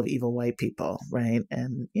just full of evil white people, right?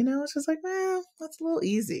 And it's just like, well, that's a little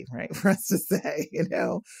easy, right, for us to say,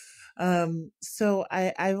 So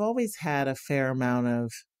I've always had a fair amount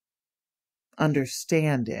of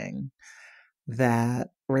understanding that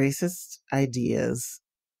racist ideas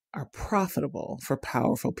are profitable for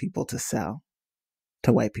powerful people to sell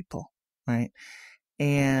to white people, right?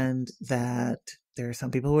 And that there are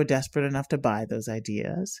some people who are desperate enough to buy those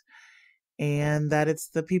ideas, and that it's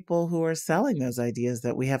the people who are selling those ideas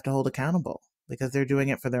that we have to hold accountable because they're doing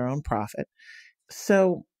it for their own profit.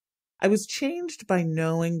 So I was changed by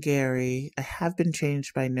knowing Gary. I have been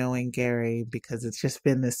changed by knowing Gary because it's just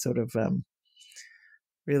been this sort of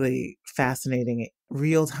really fascinating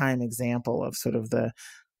real-time example of sort of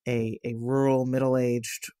a rural,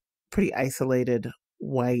 middle-aged, pretty isolated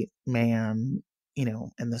white man,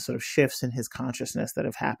 and the sort of shifts in his consciousness that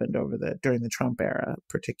have happened during the Trump era,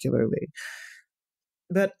 particularly.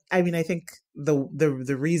 But I mean, I think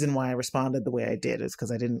the reason why I responded the way I did is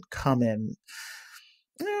because I didn't come in.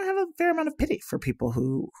 I have a fair amount of pity for people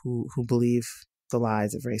who believe the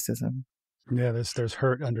lies of racism. Yeah, there's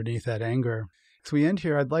hurt underneath that anger. As we end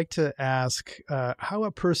here, I'd like to ask how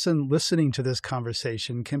a person listening to this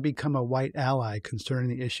conversation can become a white ally concerning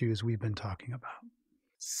the issues we've been talking about.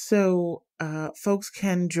 So folks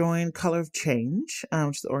can join Color of Change,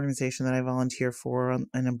 which is the organization that I volunteer for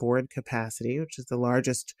in a board capacity, which is the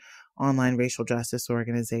largest online racial justice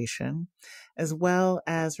organization, as well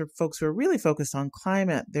as for folks who are really focused on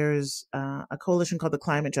climate. There's a coalition called the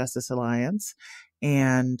Climate Justice Alliance,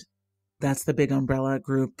 and that's the big umbrella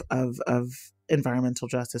group of environmental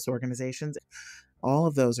justice organizations. All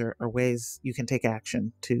of those are ways you can take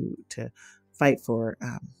action to fight for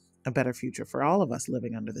a better future for all of us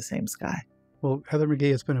living under the same sky. Well, Heather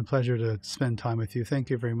McGhee, it's been a pleasure to spend time with you. Thank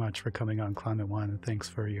you very much for coming on Climate One, and thanks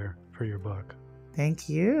for your book. Thank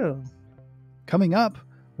you. Coming up,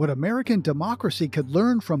 what American democracy could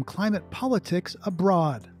learn from climate politics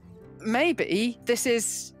abroad. Maybe this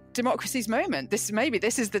is democracy's moment. This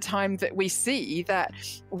is the time that we see that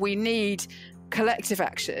we need collective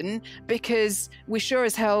action, because we sure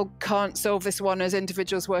as hell can't solve this one as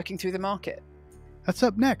individuals working through the market. That's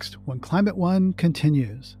up next when Climate One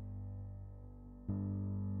continues.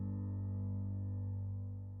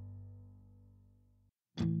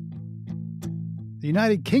 The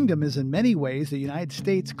United Kingdom is in many ways the United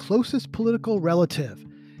States' closest political relative.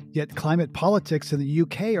 Yet climate politics in the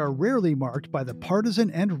UK are rarely marked by the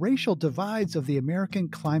partisan and racial divides of the American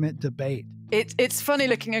climate debate. It's funny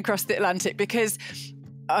looking across the Atlantic, because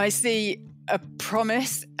I see a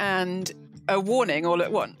promise and a warning all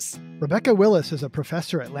at once. Rebecca Willis is a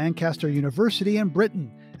professor at Lancaster University in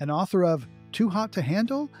Britain and author of Too Hot to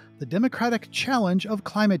Handle? The Democratic Challenge of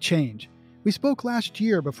Climate Change. We spoke last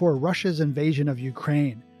year before Russia's invasion of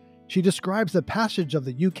Ukraine. She describes the passage of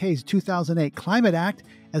the UK's 2008 Climate Act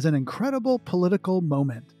as an incredible political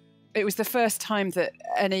moment. It was the first time that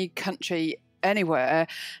any country anywhere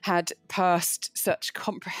had passed such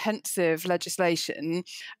comprehensive legislation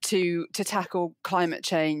to tackle climate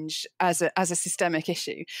change as a systemic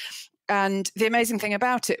issue. And the amazing thing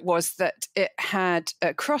about it was that it had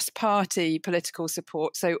cross-party political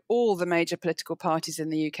support. So all the major political parties in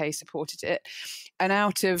the UK supported it. And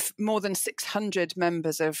out of more than 600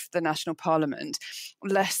 members of the National Parliament,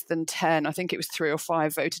 less than 10, I think it was 3 or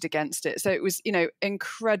 5, voted against it. So it was,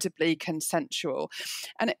 incredibly consensual.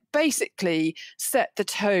 And it basically set the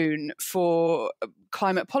tone for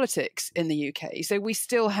climate politics in the UK. So we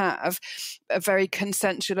still have a very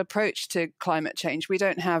consensual approach to climate change. We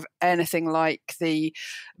don't have anything like the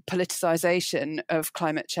politicization of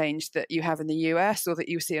climate change that you have in the US or that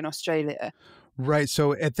you see in Australia. Right.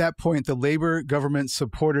 So at that point, the Labour government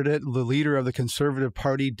supported it. The leader of the Conservative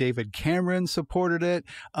Party, David Cameron, supported it.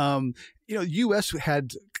 The U.S.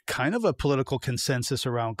 had kind of a political consensus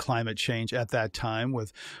around climate change at that time,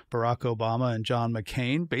 with Barack Obama and John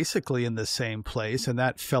McCain basically in the same place, and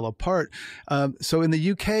that fell apart. So in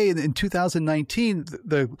the UK in 2019,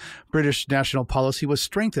 the British national policy was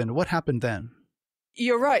strengthened. What happened then?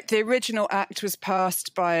 You're right. The original act was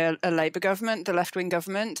passed by a Labour government, the left-wing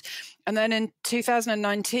government. And then in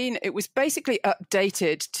 2019, it was basically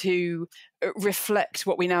updated to reflect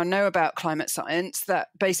what we now know about climate science, that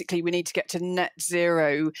basically we need to get to net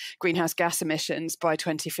zero greenhouse gas emissions by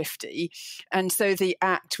 2050. And so the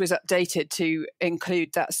act was updated to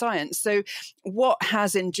include that science. So what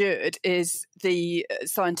has endured is the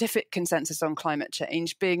scientific consensus on climate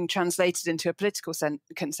change being translated into a political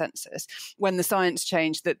consensus. When the science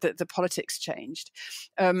changed, the politics changed.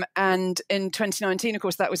 And in 2019, of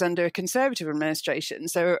course, that was under a Conservative administration.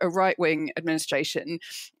 So a right-wing administration,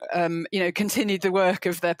 continued the work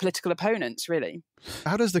of their political opponents, really.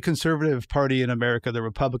 How does the Conservative Party in America, the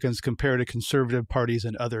Republicans, compare to conservative parties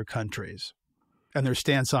in other countries and their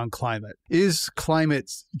stance on climate? Is climate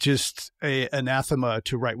just an anathema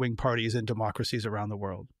to right-wing parties and democracies around the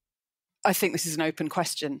world? I think this is an open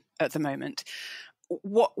question at the moment.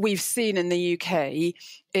 What we've seen in the UK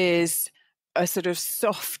is a sort of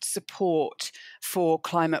soft support for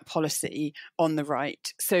climate policy on the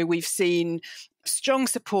right. So we've seen strong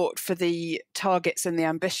support for the targets and the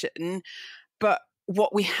ambition, but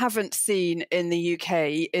what we haven't seen in the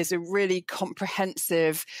UK is a really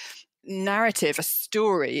comprehensive narrative, a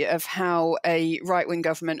story of how a right-wing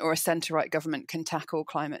government or a centre-right government can tackle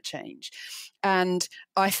climate change. And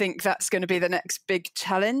I think that's going to be the next big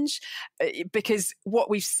challenge, because what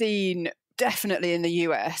we've seen definitely in the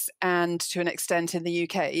US and to an extent in the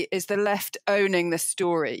UK is the left owning the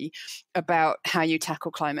story about how you tackle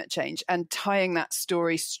climate change and tying that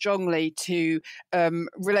story strongly to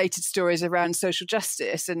related stories around social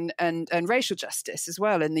justice and racial justice as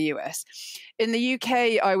well in the US. In the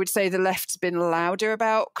UK, I would say the left's been louder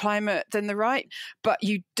about climate than the right, but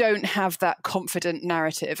you don't have that confident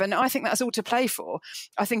narrative. And I think that's all to play for.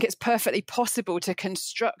 I think it's perfectly possible to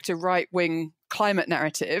construct a right-wing climate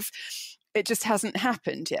narrative. It just hasn't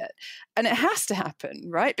happened yet. And it has to happen,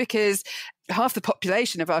 right? Because half the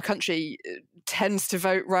population of our country tends to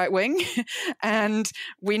vote right-wing, and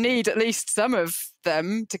we need at least some of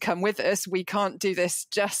them to come with us. We can't do this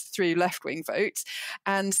just through left-wing votes.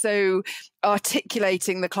 And so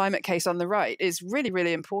articulating the climate case on the right is really,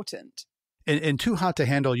 really important. In Too Hot to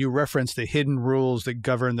Handle, you reference the hidden rules that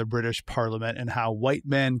govern the British Parliament and how white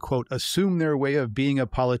men, quote, assume their way of being a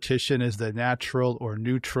politician is the natural or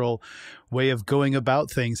neutral way of going about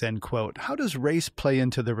things, end quote. How does race play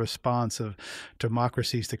into the response of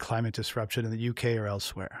democracies to climate disruption in the UK or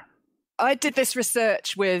elsewhere? I did this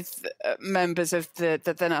research with members of the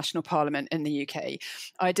National Parliament in the UK.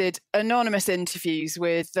 I did anonymous interviews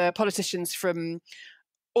with politicians from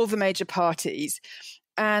all the major parties.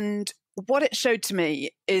 And what it showed to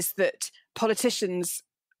me is that politicians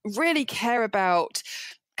really care about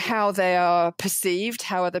how they are perceived,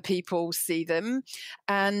 how other people see them.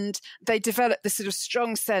 And they develop this sort of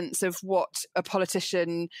strong sense of what a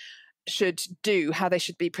politician should do, how they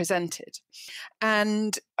should be presented.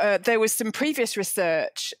 And there was some previous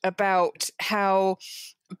research about how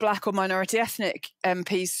Black or minority ethnic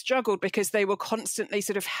MPs struggled because they were constantly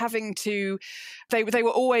sort of having to, they were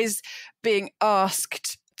always being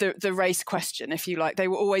asked the race question, if you like. They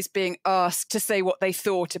were always being asked to say what they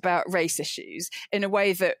thought about race issues in a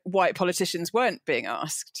way that white politicians weren't being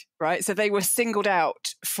asked, right? So they were singled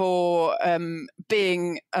out for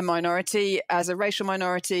being a minority, as a racial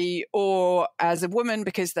minority, or as a woman,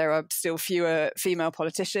 because there are still fewer female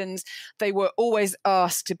politicians. They were always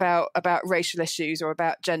asked about racial issues or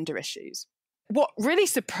about gender issues. What really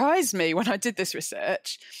surprised me when I did this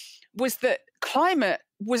research was that climate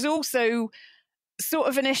was also sort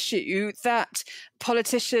of an issue that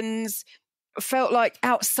politicians felt like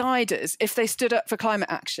outsiders if they stood up for climate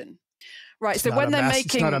action. Right. So when they're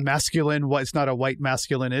making... It's not a white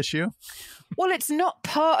masculine issue. Well, it's not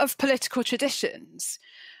part of political traditions.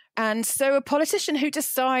 And so a politician who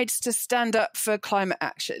decides to stand up for climate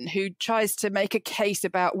action, who tries to make a case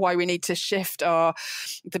about why we need to shift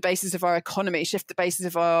the basis of our economy, shift the basis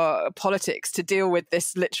of our politics to deal with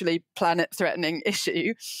this literally planet-threatening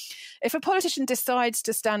issue, if a politician decides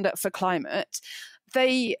to stand up for climate,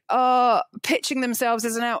 they are pitching themselves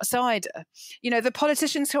as an outsider. You know, the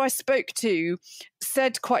politicians who I spoke to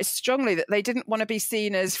said quite strongly that they didn't want to be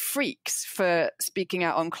seen as freaks for speaking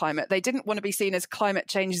out on climate. They didn't want to be seen as climate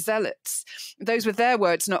change zealots. Those were their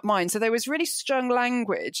words, not mine. So there was really strong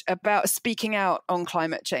language about speaking out on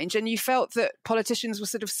climate change. And you felt that politicians were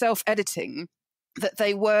sort of self-editing, that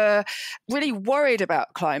they were really worried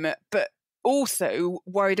about climate, but also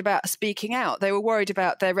worried about speaking out. They were worried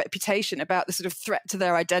about their reputation, about the sort of threat to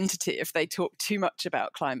their identity if they talk too much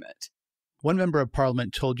about climate. One member of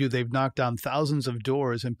parliament told you they've knocked on thousands of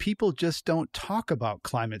doors and people just don't talk about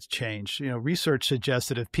climate change. You know, research suggests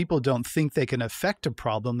that if people don't think they can affect a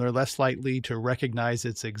problem, they're less likely to recognize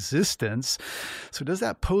its existence. So does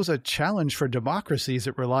that pose a challenge for democracies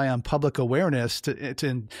that rely on public awareness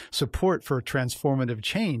to support for transformative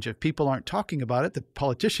change? If people aren't talking about it, the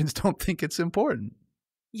politicians don't think it's important.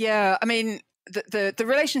 Yeah, I mean, the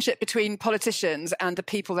relationship between politicians and the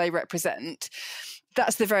people they represent,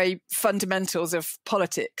 that's the very fundamentals of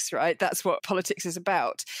politics, right? That's what politics is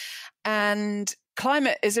about. And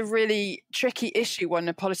climate is a really tricky issue when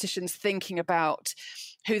a politician's thinking about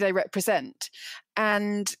who they represent.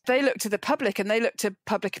 And they look to the public and they look to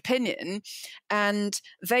public opinion, and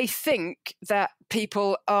they think that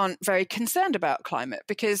people aren't very concerned about climate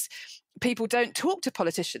because people don't talk to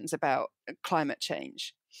politicians about climate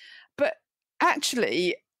change. But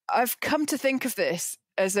actually, I've come to think of this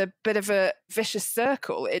as a bit of a vicious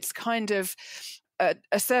circle. It's kind of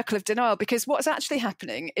a circle of denial, because what's actually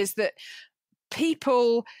happening is that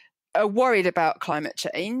people are worried about climate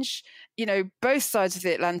change. You know, both sides of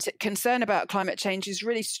the Atlantic, concern about climate change is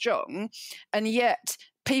really strong, and yet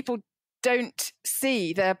people don't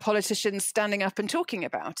see their politicians standing up and talking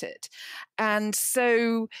about it. And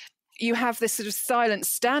so you have this sort of silent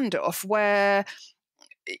standoff where,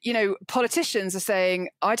 you know, politicians are saying,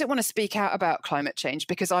 I don't want to speak out about climate change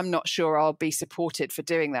because I'm not sure I'll be supported for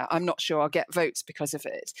doing that. I'm not sure I'll get votes because of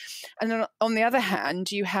it. And then on the other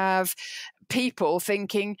hand, you have people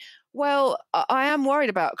thinking, well, I am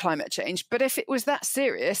worried about climate change, but if it was that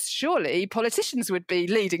serious, surely politicians would be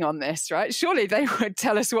leading on this, right? Surely they would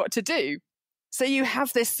tell us what to do. So you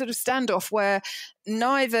have this sort of standoff where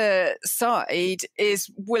neither side is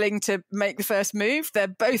willing to make the first move. They're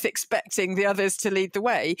both expecting the others to lead the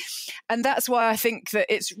way. And that's why I think that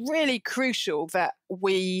it's really crucial that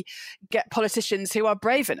we get politicians who are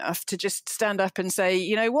brave enough to just stand up and say,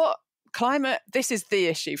 you know what, climate, this is the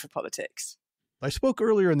issue for politics. I spoke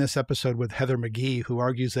earlier in this episode with Heather McGhee, who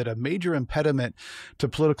argues that a major impediment to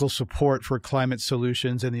political support for climate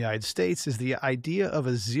solutions in the United States is the idea of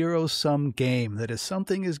a zero-sum game, that if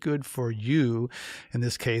something is good for you, in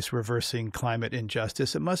this case, reversing climate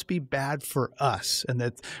injustice, it must be bad for us, and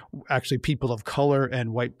that actually people of color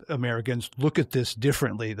and white Americans look at this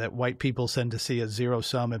differently, that white people tend to see a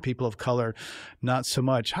zero-sum and people of color not so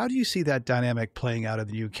much. How do you see that dynamic playing out in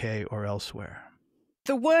the UK or elsewhere?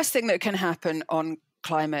 The worst thing that can happen on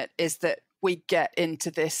climate is that we get into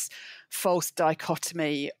this false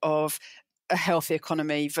dichotomy of a healthy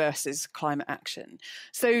economy versus climate action.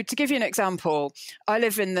 So to give you an example, I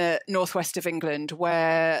live in the northwest of England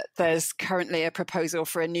where there's currently a proposal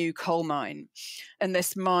for a new coal mine. And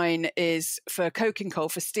this mine is for coking coal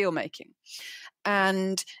for steel making.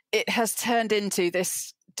 And it has turned into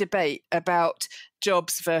this debate about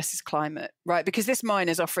jobs versus climate, right? Because this mine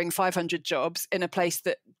is offering 500 jobs in a place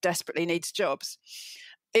that desperately needs jobs.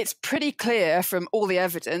 It's pretty clear from all the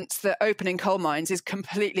evidence that opening coal mines is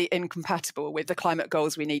completely incompatible with the climate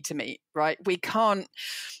goals we need to meet, right? We can't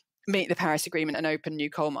meet the Paris Agreement and open new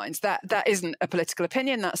coal mines. That isn't a political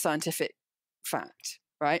opinion, that's scientific fact,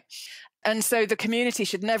 right? And so the community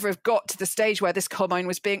should never have got to the stage where this coal mine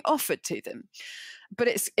was being offered to them. But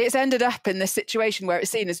it's ended up in this situation where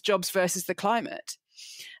it's seen as jobs versus the climate.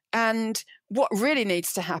 And what really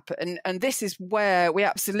needs to happen, and this is where we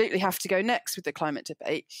absolutely have to go next with the climate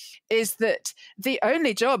debate, is that the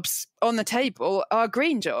only jobs on the table are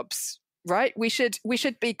green jobs, right? We should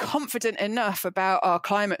be confident enough about our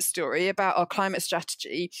climate story, about our climate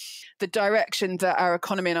strategy, the direction that our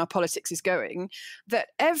economy and our politics is going, that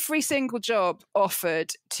every single job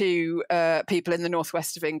offered to people in the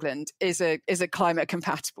northwest of England is a climate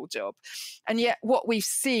compatible job. And yet what we've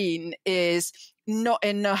seen is not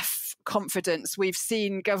enough confidence. We've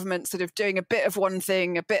seen government sort of doing a bit of one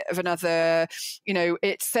thing, a bit of another. You know,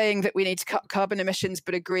 it's saying that we need to cut carbon emissions,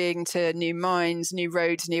 but agreeing to new mines, new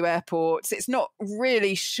roads, new airports. It's not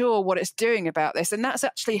really sure what it's doing about this. And that's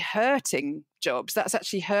actually hurting jobs. That's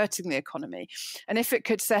actually hurting the economy. And if it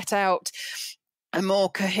could set out a more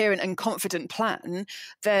coherent and confident plan,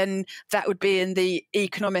 then that would be in the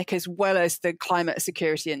economic as well as the climate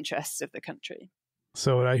security interests of the country.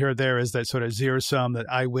 So what I heard there is that sort of zero sum, that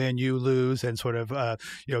I win, you lose, and sort of,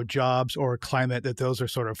 jobs or climate, that those are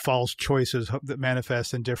sort of false choices that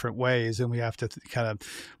manifest in different ways. And we have to kind of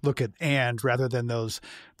look at and rather than those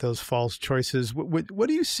false choices. What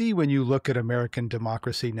do you see when you look at American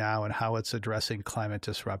democracy now and how it's addressing climate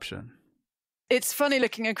disruption? It's funny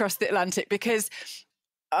looking across the Atlantic because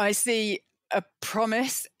I see a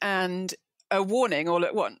promise and a warning all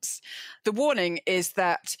at once. The warning is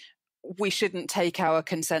that we shouldn't take our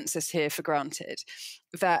consensus here for granted,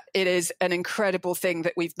 that it is an incredible thing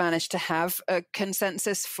that we've managed to have a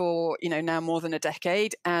consensus for, now more than a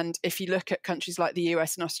decade. And if you look at countries like the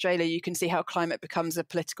US and Australia, you can see how climate becomes a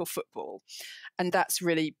political football. And that's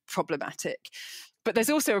really problematic. But there's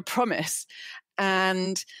also a promise.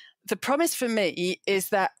 And the promise for me is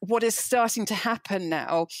that what is starting to happen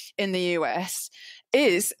now in the US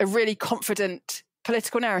is a really confident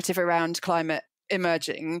political narrative around climate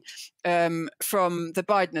emerging from the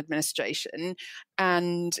Biden administration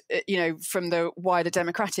and, from the wider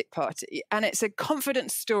Democratic Party. And it's a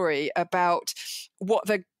confident story about what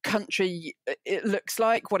the country it looks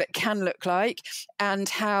like, what it can look like, and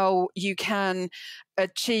how you can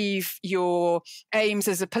achieve your aims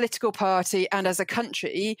as a political party and as a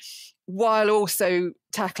country while also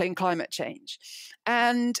tackling climate change.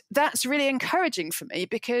 And that's really encouraging for me,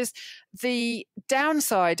 because the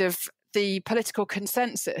downside of the political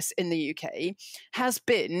consensus in the UK has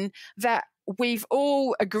been that we've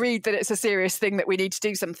all agreed that it's a serious thing that we need to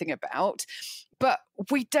do something about, but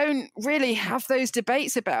we don't really have those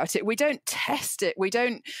debates about it. We don't test it. We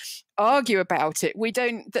don't argue about it.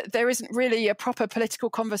 There isn't really a proper political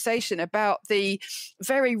conversation about the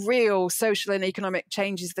very real social and economic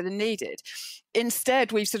changes that are needed.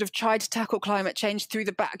 Instead, we've sort of tried to tackle climate change through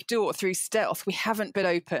the back door, through stealth. We haven't been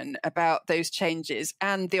open about those changes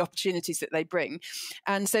and the opportunities that they bring.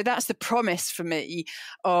 And so that's the promise for me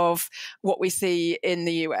of what we see in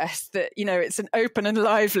the US, that, it's an open and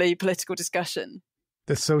lively political discussion.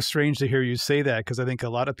 That's so strange to hear you say that, because I think a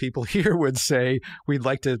lot of people here would say we'd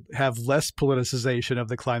like to have less politicization of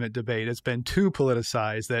the climate debate. It's been too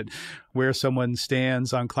politicized, that where someone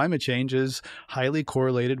stands on climate change is highly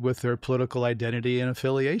correlated with their political identity and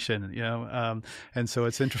affiliation, and so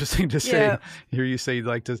it's interesting to hear you say you'd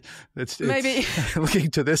like to, it's maybe looking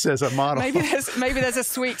to this as a model. Maybe there's a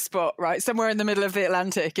sweet spot, right? Somewhere in the middle of the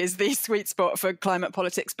Atlantic is the sweet spot for climate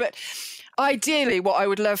politics. But ideally, what I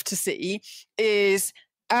would love to see is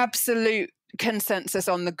absolute consensus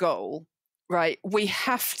on the goal, right? We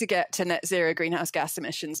have to get to net zero greenhouse gas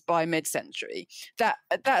emissions by mid-century.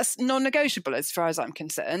 That's non-negotiable as far as I'm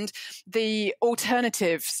concerned. The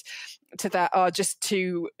alternatives to that are just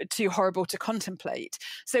too horrible to contemplate.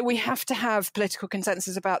 So we have to have political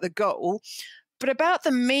consensus about the goal, but about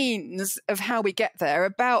the means of how we get there,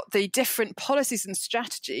 about the different policies and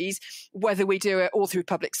strategies, whether we do it all through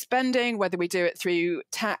public spending, whether we do it through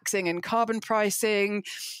taxing and carbon pricing,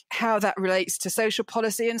 how that relates to social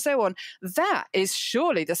policy and so on, that is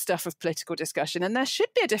surely the stuff of political discussion. And there should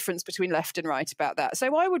be a difference between left and right about that.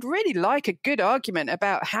 So I would really like a good argument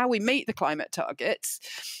about how we meet the climate targets.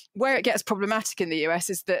 Where it gets problematic in the US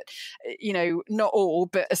is that, not all,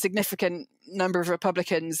 but a significant number of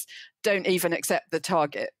Republicans don't even accept the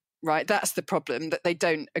target, right? That's the problem, that they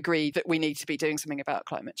don't agree that we need to be doing something about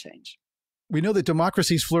climate change. We know that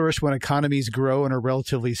democracies flourish when economies grow and are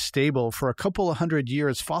relatively stable. For a couple of hundred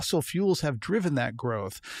years, fossil fuels have driven that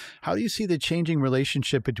growth. How do you see the changing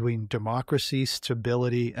relationship between democracy,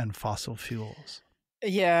 stability, and fossil fuels?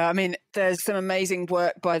 Yeah, I mean, there's some amazing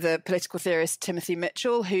work by the political theorist Timothy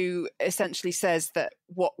Mitchell, who essentially says that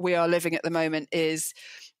what we are living at the moment is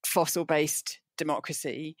fossil-based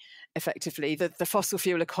democracy, effectively. The fossil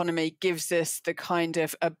fuel economy gives us the kind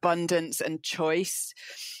of abundance and choice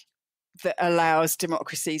that allows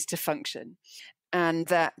democracies to function. And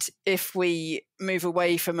that if we move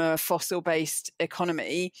away from a fossil-based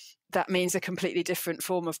economy, that means a completely different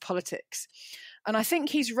form of politics. And I think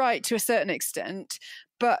he's right to a certain extent,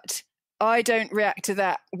 but I don't react to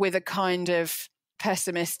that with a kind of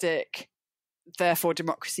pessimistic, therefore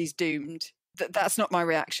democracy's doomed. That's not my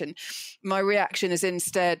reaction. My reaction is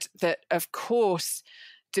instead that, of course,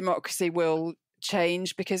 democracy will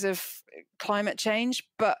change because of climate change,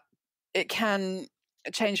 but it can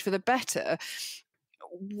change for the better.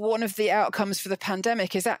 One of the outcomes for the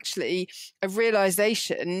pandemic is actually a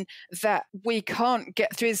realization that we can't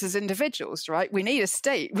get through this as individuals, right? We need a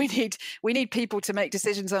state. We need people to make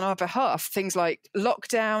decisions on our behalf. Things like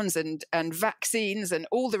lockdowns and vaccines and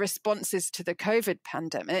all the responses to the COVID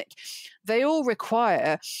pandemic, they all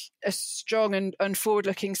require a strong and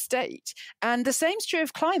forward-looking state. And the same's true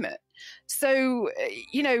of climate. So,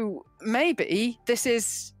 maybe this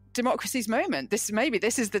is democracy's moment. This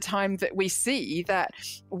is the time that we see that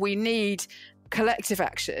we need collective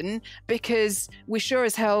action, because we sure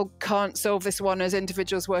as hell can't solve this one as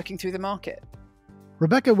individuals working through the market.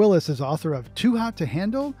 Rebecca Willis is author of Too Hot to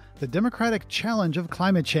Handle: The Democratic Challenge of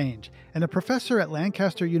Climate Change, and a professor at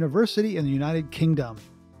Lancaster University in the United Kingdom.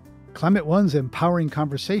 Climate One's empowering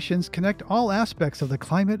conversations connect all aspects of the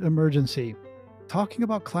climate emergency. Talking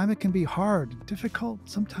about climate can be hard, difficult,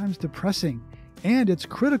 sometimes depressing. And it's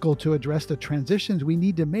critical to address the transitions we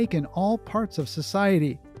need to make in all parts of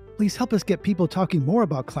society. Please help us get people talking more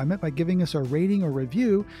about climate by giving us a rating or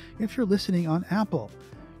review if you're listening on Apple.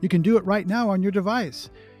 You can do it right now on your device.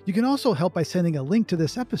 You can also help by sending a link to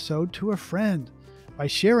this episode to a friend. By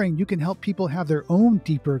sharing, you can help people have their own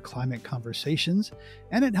deeper climate conversations,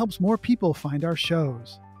 and it helps more people find our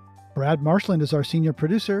shows. Brad Marshland is our senior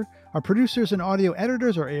producer. Our producers and audio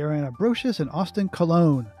editors are Ariana Brocious and Austin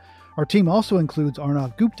Colon. Our team also includes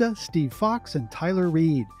Arnav Gupta, Steve Fox, and Tyler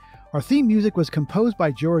Reed. Our theme music was composed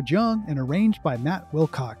by George Young and arranged by Matt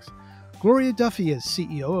Wilcox. Gloria Duffy is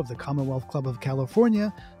CEO of the Commonwealth Club of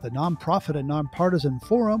California, the nonprofit and nonpartisan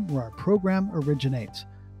forum where our program originates.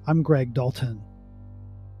 I'm Greg Dalton.